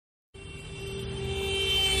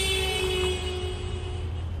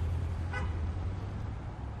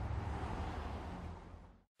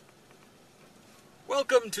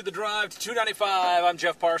Welcome to the Drive to 295. I'm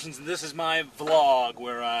Jeff Parsons, and this is my vlog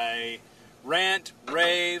where I rant,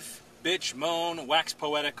 rave, bitch, moan, wax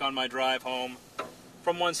poetic on my drive home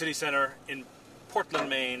from one city center in Portland,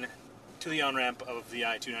 Maine to the on-ramp of the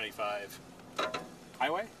I-295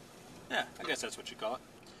 highway? Yeah, I guess that's what you call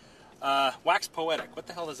it. Wax poetic. What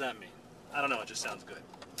the hell does that mean? I don't know, it just sounds good.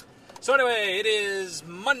 So anyway, it is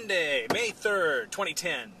Monday, May 3rd,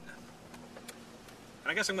 2010. And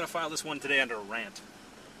I guess I'm going to file this one today under a rant.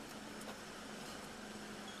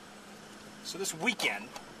 So this weekend,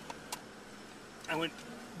 I went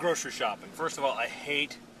grocery shopping. First of all, I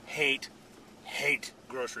hate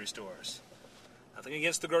grocery stores. Nothing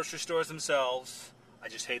against the grocery stores themselves. I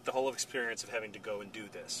just hate the whole experience of having to go and do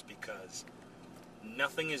this because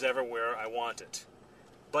nothing is ever where I want it.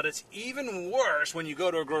 But it's even worse when you go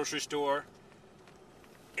to a grocery store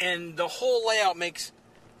and the whole layout makes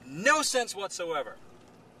no sense whatsoever.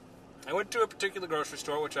 I went to a particular grocery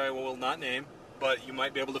store, which I will not name, but you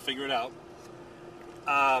might be able to figure it out.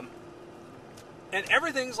 And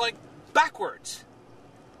everything's like backwards.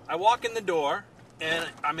 I walk in the door, and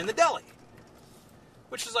I'm in the deli.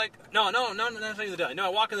 Which is like, no, not in the deli. No, I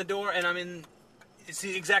walk in the door, and it's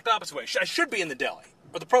the exact opposite way. I should be in the deli,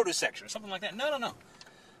 or the produce section, or something like that. No.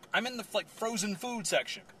 I'm in the, frozen food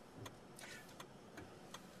section.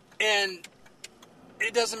 And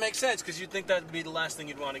it doesn't make sense, because you'd think that would be the last thing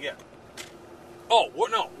you'd want to get. Oh,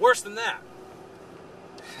 no, worse than that.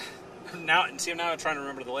 Now I'm trying to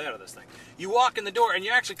remember the layout of this thing. You walk in the door, and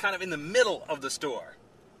you're actually kind of in the middle of the store.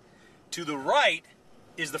 To the right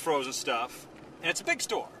is the frozen stuff, and it's a big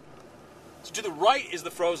store. So to the right is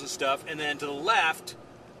the frozen stuff, and then to the left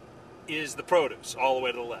is the produce, all the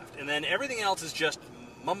way to the left. And then everything else is just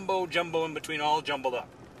mumbo-jumbo in between, all jumbled up.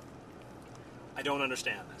 I don't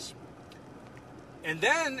understand this. And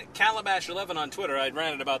then Calabash11 on Twitter, I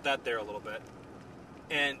ranted about that there a little bit,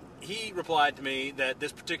 and he replied to me that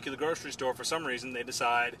this particular grocery store, for some reason, they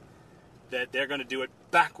decide that they're going to do it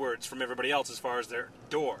backwards from everybody else as far as their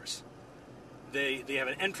doors. They have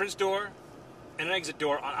an entrance door and an exit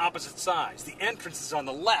door on opposite sides. The entrance is on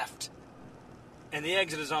the left, and the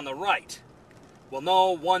exit is on the right. Well,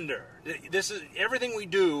 no wonder. Everything we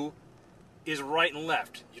do is right and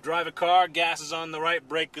left. You drive a car, gas is on the right,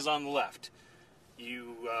 brake is on the left.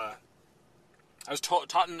 I was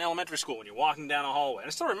taught in elementary school when you're walking down a hallway, and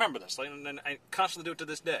I still remember this, and I constantly do it to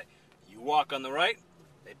this day. You walk on the right,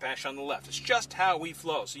 they pass on the left. It's just how we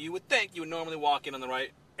flow. So you would think you would normally walk in on the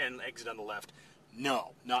right and exit on the left.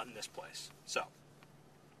 No, not in this place. So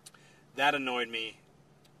that annoyed me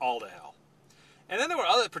all to hell. And then there were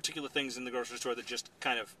other particular things in the grocery store that just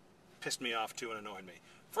kind of pissed me off too and annoyed me.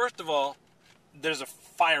 First of all, there's a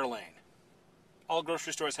fire lane. All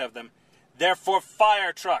grocery stores have them. They're for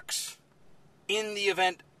fire trucks in the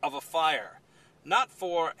event of a fire. Not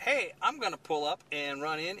for, hey, I'm going to pull up and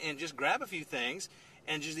run in and just grab a few things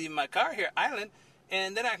and just leave my car here idling,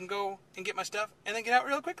 and then I can go and get my stuff and then get out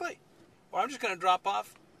real quickly. Or I'm just going to drop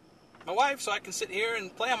off my wife so I can sit here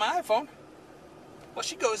and play on my iPhone while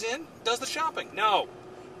she goes in, does the shopping. No,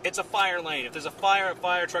 it's a fire lane. If there's a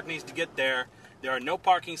fire truck needs to get there. There are no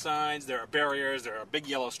parking signs, there are barriers, there are big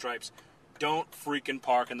yellow stripes. Don't freaking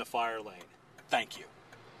park in the fire lane. Thank you.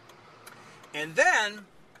 And then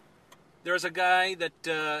there's a guy that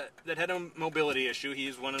had a mobility issue.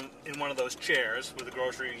 He's in one of those chairs with a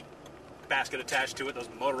grocery basket attached to it, those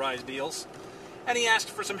motorized deals. And he asked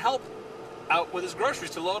for some help out with his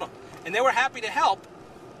groceries to load them. And they were happy to help,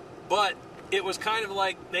 but it was kind of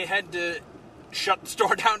like they had to shut the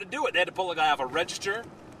store down to do it. They had to pull a guy off a register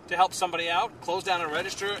to help somebody out, close down a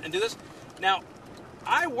register, and do this. Now,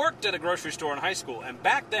 I worked at a grocery store in high school, and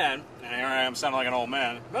back then, and here I am sounding like an old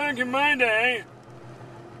man, back in my day,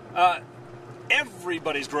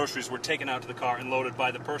 everybody's groceries were taken out to the car and loaded by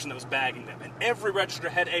the person that was bagging them. And every register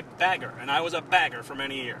had a bagger, and I was a bagger for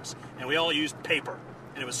many years. And we all used paper,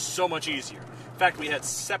 and it was so much easier. In fact, we had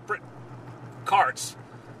separate carts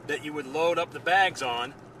that you would load up the bags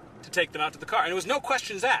on to take them out to the car. And it was no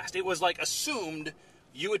questions asked. It was like assumed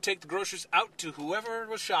you would take the groceries out to whoever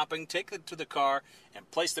was shopping, take them to the car,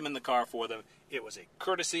 and place them in the car for them. It was a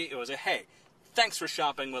courtesy. It was a, hey, thanks for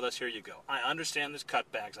shopping with us. Here you go. I understand there's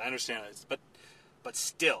cut bags. I understand it. But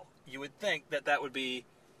still, you would think that would be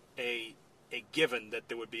a given, that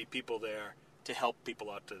there would be people there to help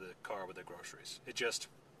people out to the car with their groceries. It just,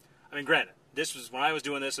 I mean, granted, when I was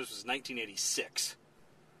doing this was 1986.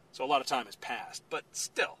 So a lot of time has passed. But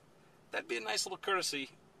still, that'd be a nice little courtesy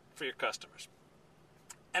for your customers.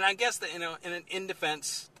 And I guess that, in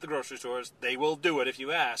defense to the grocery stores, they will do it if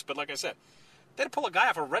you ask. But like I said, they had to pull a guy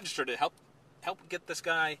off a register to help get this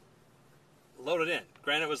guy load it in.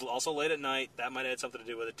 Granted, it was also late at night. That might have had something to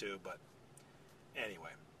do with it too, but anyway.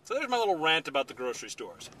 So there's my little rant about the grocery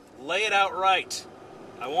stores. Lay it out right.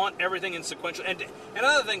 I want everything in sequential. And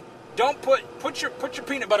another thing, don't put your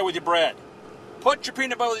peanut butter with your bread. Put your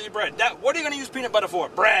peanut butter with your bread. What are you going to use peanut butter for?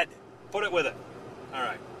 Bread. Put it with it. All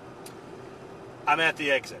right. I'm at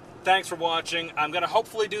the exit. Thanks for watching. I'm going to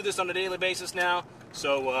hopefully do this on a daily basis now.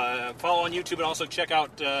 So follow on YouTube and also check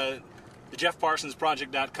out the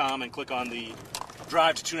JeffParsonsProject.com and click on the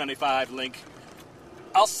Drive to 295 link.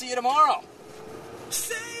 I'll see you tomorrow.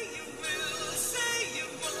 Say you will, say you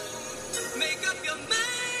won't. Make up your mind.